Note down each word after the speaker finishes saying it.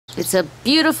It's a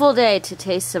beautiful day to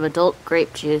taste some adult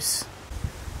grape juice.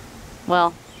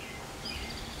 Well,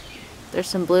 there's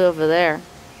some blue over there.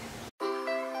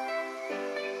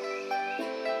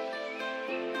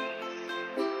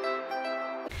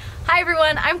 Hi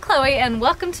everyone, I'm Chloe and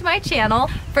welcome to my channel.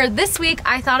 For this week,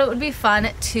 I thought it would be fun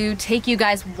to take you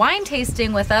guys wine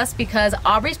tasting with us because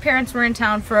Aubrey's parents were in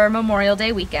town for Memorial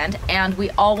Day weekend and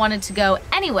we all wanted to go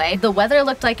anyway. The weather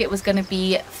looked like it was gonna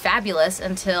be fabulous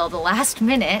until the last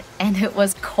minute and it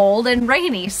was cold and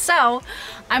rainy. So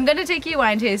I'm gonna take you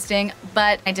wine tasting,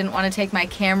 but I didn't want to take my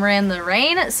camera in the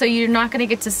rain, so you're not gonna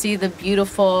get to see the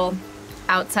beautiful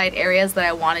outside areas that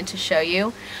I wanted to show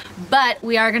you. But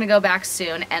we are gonna go back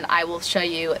soon and I will show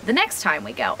you the next time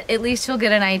we go. At least you'll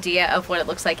get an idea of what it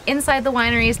looks like inside the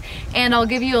wineries, and I'll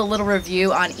give you a little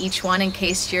review on each one in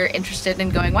case you're interested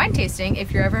in going wine tasting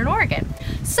if you're ever in Oregon.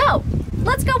 So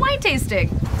let's go wine tasting.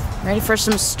 Ready for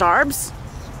some starbs?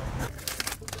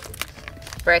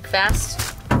 Breakfast,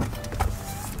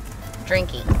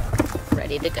 drinky,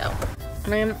 ready to go. I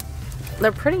mean,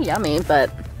 they're pretty yummy,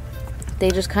 but they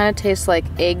just kind of taste like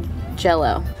egg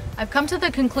jello. I've come to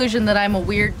the conclusion that I'm a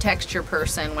weird texture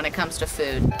person when it comes to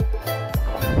food.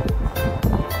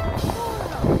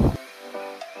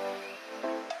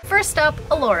 First up,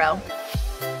 Alloro.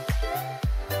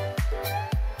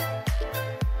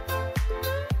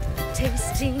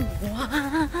 Tasting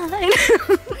wine.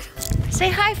 Say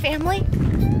hi, family.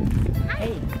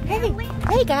 Hi. Hey.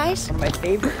 Hey, guys. One of my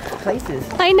favorite places.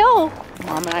 I know.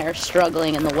 Mom and I are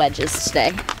struggling in the wedges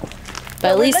today.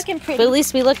 But at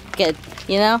least we look good,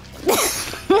 you know?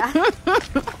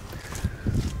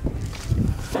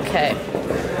 Okay.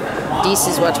 This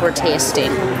is what we're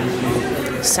tasting.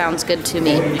 Sounds good to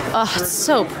me. Oh, it's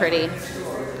so pretty.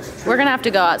 We're gonna have to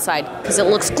go outside because it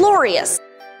looks glorious.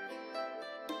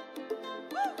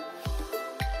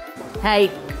 Hey.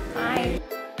 Hi.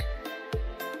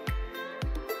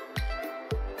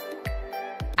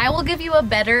 I will give you a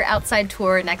better outside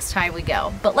tour next time we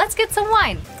go, but let's get some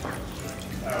wine.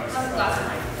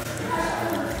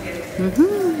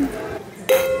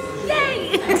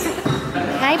 Yay!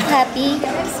 Hi, puppy.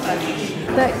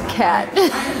 That cat.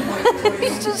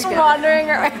 He's just wandering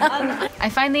around. I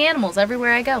find the animals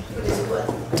everywhere I go.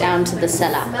 Down to the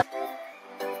cellar.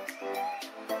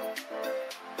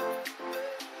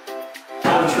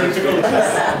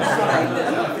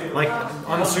 Like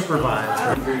unsupervised.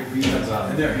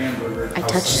 I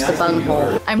touched the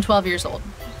bunghole. I'm 12 years old.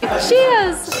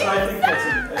 Cheers!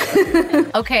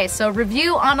 Okay, so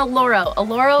review on Alloro.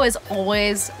 Alloro is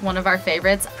always one of our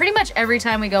favorites. Pretty much every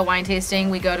time we go wine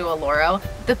tasting, we go to Alloro.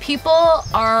 The people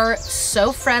are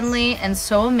so friendly and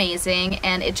so amazing,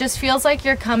 and it just feels like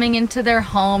you're coming into their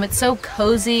home. It's so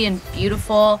cozy and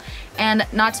beautiful, and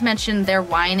not to mention their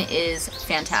wine is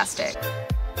fantastic.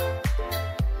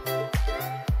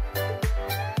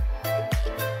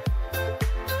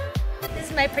 This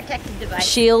is my protective device.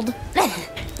 Shield.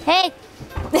 Hey!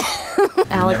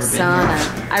 Alexana.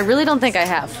 I really don't think I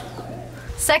have.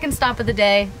 Second stop of the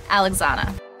day,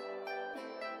 Alexana.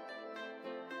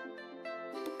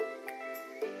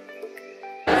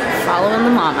 Following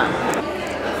the mama.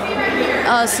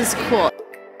 Oh, this is cool.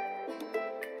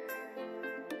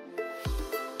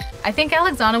 I think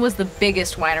Alexana was the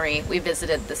biggest winery we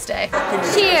visited this day.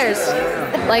 Cheers!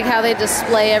 Like how they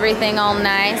display everything all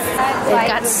nice. They've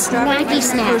got snacky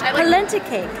snacks. Polenta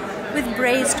cake with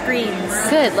braised greens.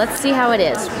 Good, let's see how it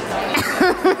is.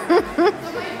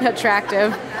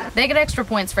 Attractive. They get extra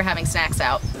points for having snacks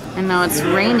out. I know it's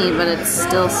rainy, but it's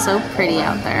still so pretty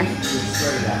out there.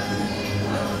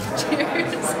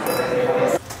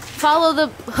 Cheers. Follow the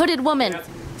hooded woman.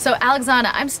 So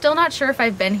Alexana, I'm still not sure if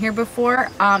I've been here before.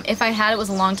 If I had, it was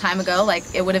a long time ago. Like,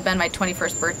 it would have been my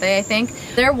 21st birthday, I think.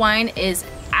 Their wine is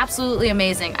absolutely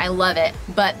amazing. I love it.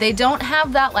 But they don't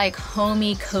have that like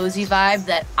homey, cozy vibe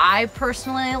that I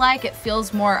personally like. It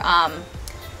feels more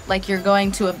like you're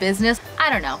going to a business. I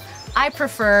don't know. I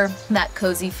prefer that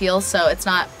cozy feel, so it's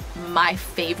not my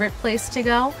favorite place to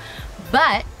go.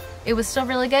 But it was still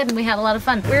really good and we had a lot of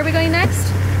fun. Where are we going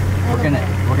next? We're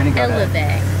gonna go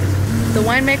Elevee. The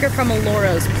winemaker from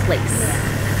Alloro's place.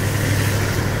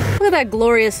 Look at that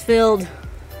glorious field.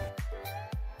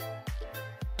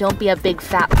 Don't be a big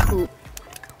fat poop.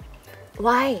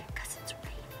 Why? Because it's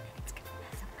raining and it's gonna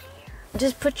mess up my hair.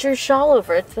 Just put your shawl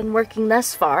over. It's been working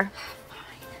thus far.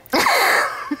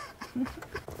 Fine.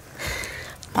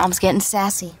 Mom's getting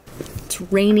sassy. It's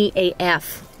rainy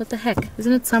AF. What the heck?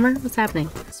 Isn't it summer? What's happening?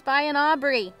 Spying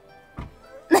Aubrey.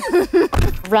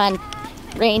 Run.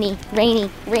 Rainy, rainy,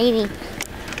 rainy.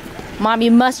 Mom,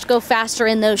 you must go faster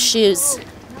in those shoes.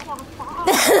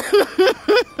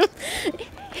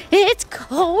 It's cold.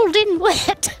 cold and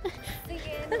wet.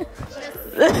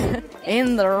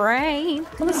 In the rain.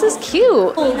 Well, this is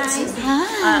cute. Almost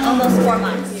 4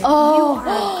 months.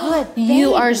 Oh,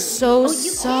 you are so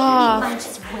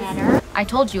soft. I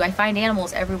told you I find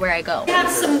animals everywhere I go. We have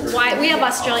some white. We have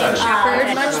Australian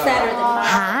Shepherds. Much better than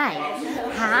mine.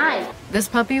 Hi. This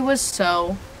puppy was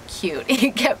so cute.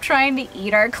 He kept trying to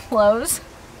eat our clothes.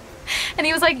 And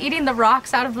he was like eating the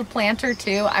rocks out of the planter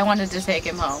too. I wanted to take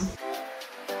him home.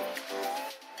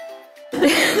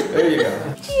 There you go.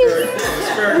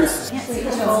 Asparagus.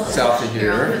 South of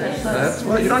here. That's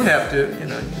well, you don't have to. You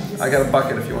know, I got a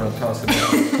bucket if you want to toss it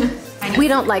out. We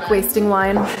don't like wasting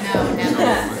wine.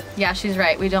 No. Yeah, she's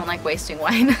right. We don't like wasting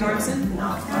wine. Totally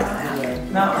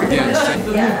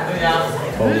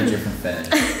different finish.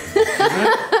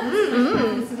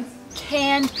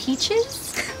 Canned peaches?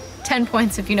 10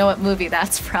 points if you know what movie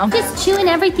that's from. Just chewing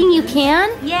everything you can.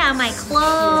 Yeah, my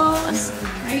clothes.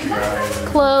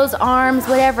 Clothes, arms,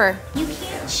 whatever. You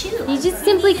can't chew. You just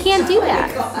simply can't do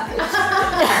that.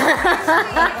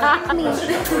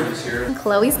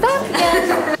 Chloe's back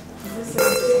again.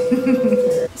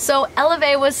 So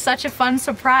Elevee was such a fun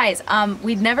surprise.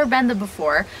 We'd never been there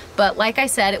before, but like I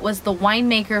said, it was the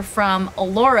winemaker from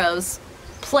Alloro's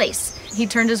place. He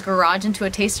turned his garage into a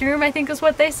tasting room, I think is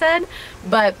what they said.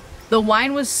 But the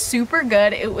wine was super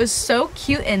good. It was so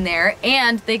cute in there,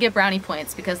 and they get brownie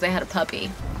points because they had a puppy.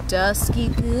 Dusky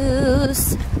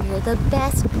Goose, you're the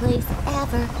best place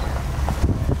ever.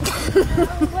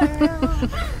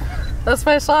 That's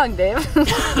my song, Dave.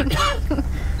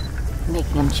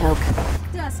 Making him choke.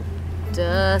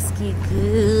 Dusky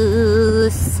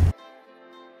Goose.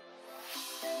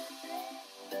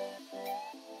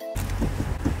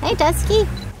 Hey, Dusky.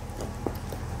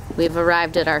 We've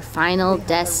arrived at our final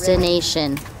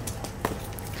destination.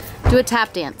 Do a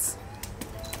tap dance.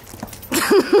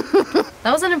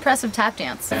 That was an impressive tap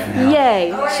dance.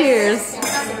 Yay! Cheers.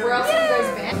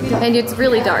 And it's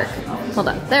really dark. Hold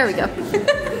on. There we go.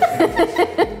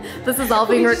 This is all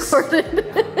being recorded.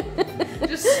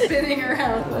 Just spinning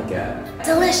around.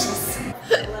 Delicious.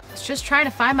 I was just trying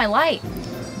to find my light.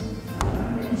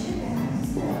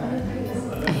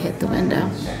 I hit the window.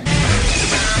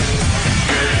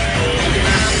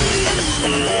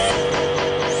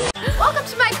 Welcome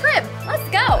to my crib. Let's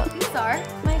go. These are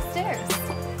my stairs.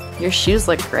 Your shoes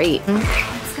look great.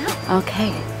 Let's go.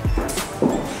 Okay.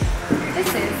 This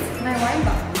is my wine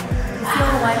bottle. You see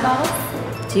all the wine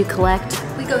bottles? Do you collect?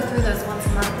 We go through those once a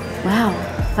month. Wow,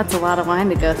 that's a lot of wine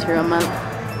to go through a month.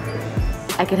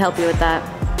 I could help you with that.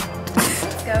 Let's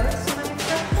go to my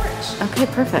front porch. Okay,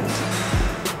 perfect.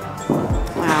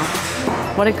 Wow,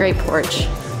 what a great porch.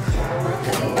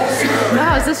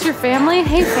 Wow, is this your family?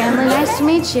 Hey family, nice to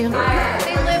meet you.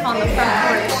 They live on the front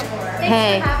porch.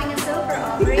 Hey. Thanks for having us over,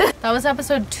 Aubrey. That was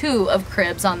episode 2 of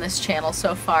Cribs on this channel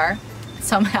so far,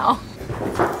 somehow.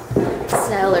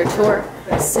 Cellar tour.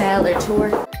 Cellar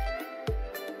tour.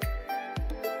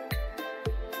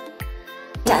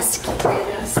 Dusky.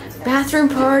 Bathroom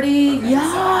party,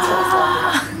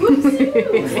 yeah!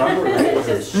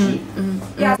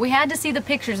 We had to see the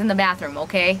pictures in the bathroom,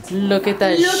 okay? Look at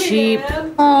the sheep.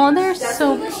 Oh, they're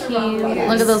so cute.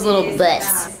 Look at those little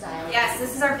butts. Yes,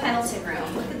 this is our Pendleton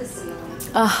room. Look at the ceiling.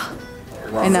 Oh,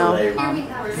 I know.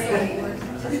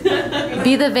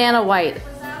 Be the Vanna White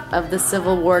of the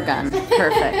Civil War gun.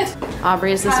 Perfect.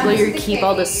 Aubrey, is this where you keep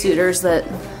all the suitors that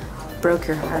broke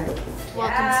your heart?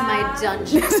 Welcome to my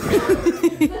dungeon.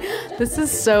 This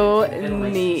is so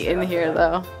neat in here,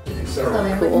 though.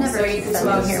 Cool.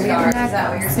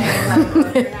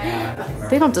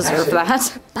 They don't deserve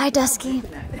that. Bye, Dusky.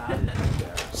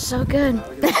 So good.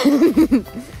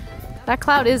 That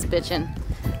cloud is bitchin'.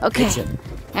 Okay,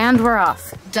 and we're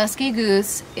off. Dusky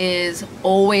Goose is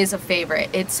always a favorite.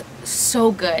 It's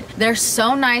so good. They're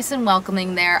so nice and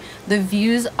welcoming there. The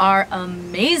views are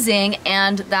amazing,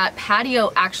 and that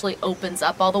patio actually opens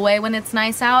up all the way when it's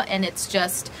nice out, and it's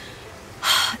just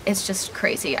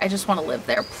crazy. I just want to live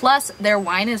there. Plus, their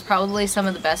wine is probably some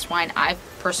of the best wine I've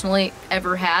personally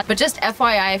ever had. But just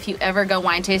FYI, if you ever go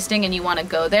wine tasting and you want to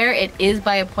go there, it is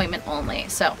by appointment only.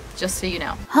 So, just so you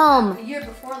know. Home.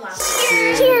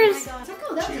 Cheers.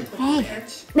 Hey.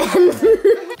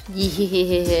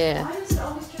 Yeah.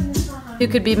 Who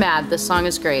could be mad? This song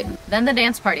is great. Then the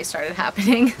dance party started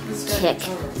happening. Kick.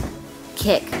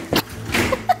 Kick.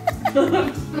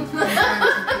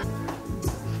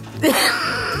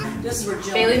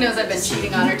 Bailey knows I've been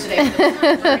cheating on her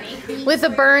today. With a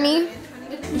Bernie.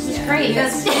 This is great.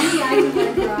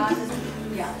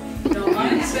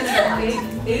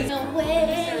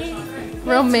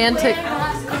 Romantic.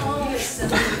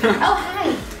 Oh,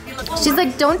 hi. She's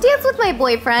like, don't dance with my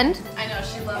boyfriend. I know,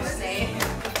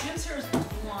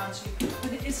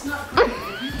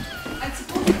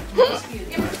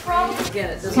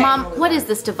 Mom, what is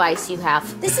this device you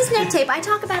have? This is neck tape. I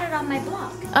talk about it on my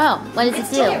blog. Oh, what does it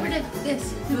To get do? rid of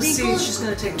this.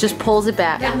 Just pulls it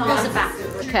back. Yeah, pulls it back.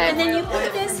 Okay. And then you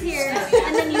put this here,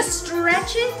 and then you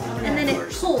stretch it, and then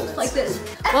it pulls like this.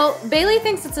 Well, Bailey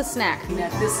thinks it's a snack.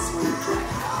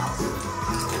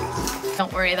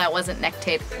 Don't worry, that wasn't neck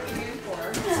tape.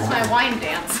 This is my wine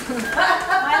dance.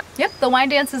 Yep, the wine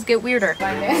dances get weirder.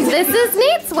 This is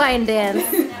Nate's wine dance.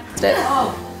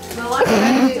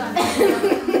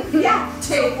 Yeah,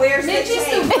 so where's the tape?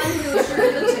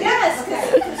 Yes,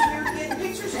 because we were getting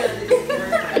pictures of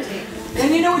it. And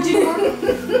you know what you order?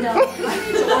 No, I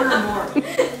need to order more.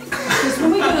 Because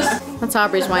when we go to... That's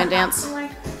Aubrey's wine dance.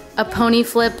 A pony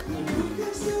flip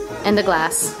and a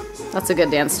glass. That's a good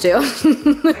dance too. I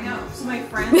know, so my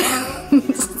friends are...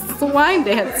 It's a wine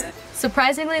dance.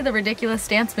 Surprisingly, the ridiculous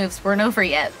dance moves weren't over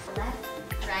yet. Left,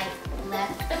 right,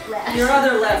 left, left. Your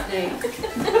other left name.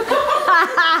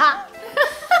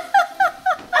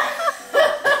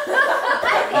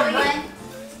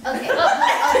 Okay,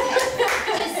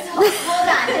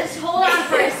 just hold on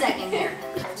for a second here.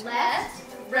 Left,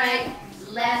 right,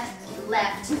 left,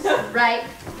 right,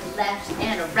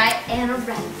 and a right, and a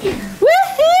right.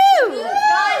 Woohoo!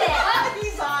 Got it!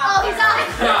 He's on. Oh, he's on!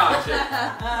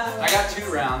 I got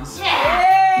 2 rounds.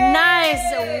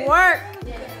 Nice work.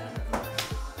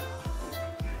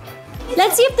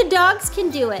 Let's see if the dogs can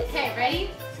do it. Okay, ready?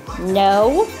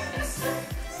 No.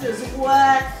 Says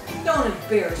what? Don't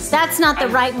embarrass me. That's not the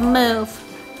right move.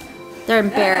 They're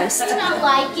embarrassed. I don't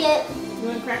like it.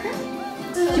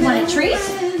 Do you want a treat?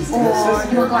 Or you want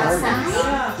to go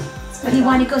outside? Or do you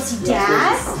want to go see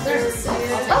Dad?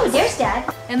 Oh, there's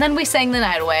Dad. And then we sang the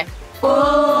night away.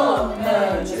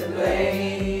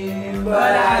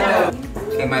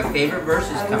 Okay, my favorite verse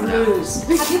is coming out.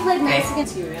 Have you played Mexican?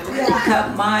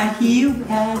 Cut my heel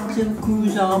pads and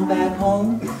cruise on back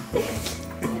home.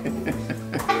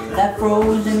 That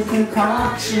frozen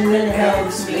concoction that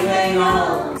helps me hang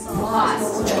on.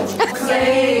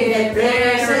 Say that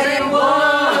there's a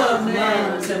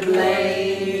woman to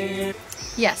blame.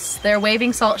 Yes, they're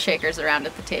waving salt shakers around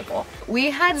at the table. We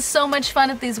had so much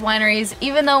fun at these wineries,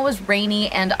 even though it was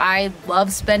rainy, and I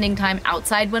love spending time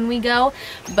outside when we go,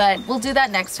 but we'll do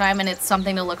that next time, and it's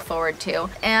something to look forward to.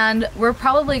 And we're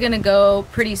probably gonna go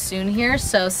pretty soon here,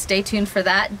 so stay tuned for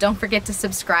that. Don't forget to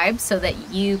subscribe so that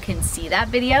you can see that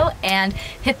video, and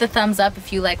hit the thumbs up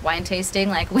if you like wine tasting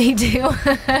like we do.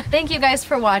 Thank you guys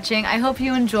for watching. I hope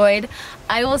you enjoyed.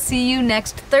 I will see you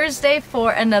next Thursday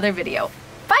for another video.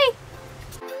 Bye!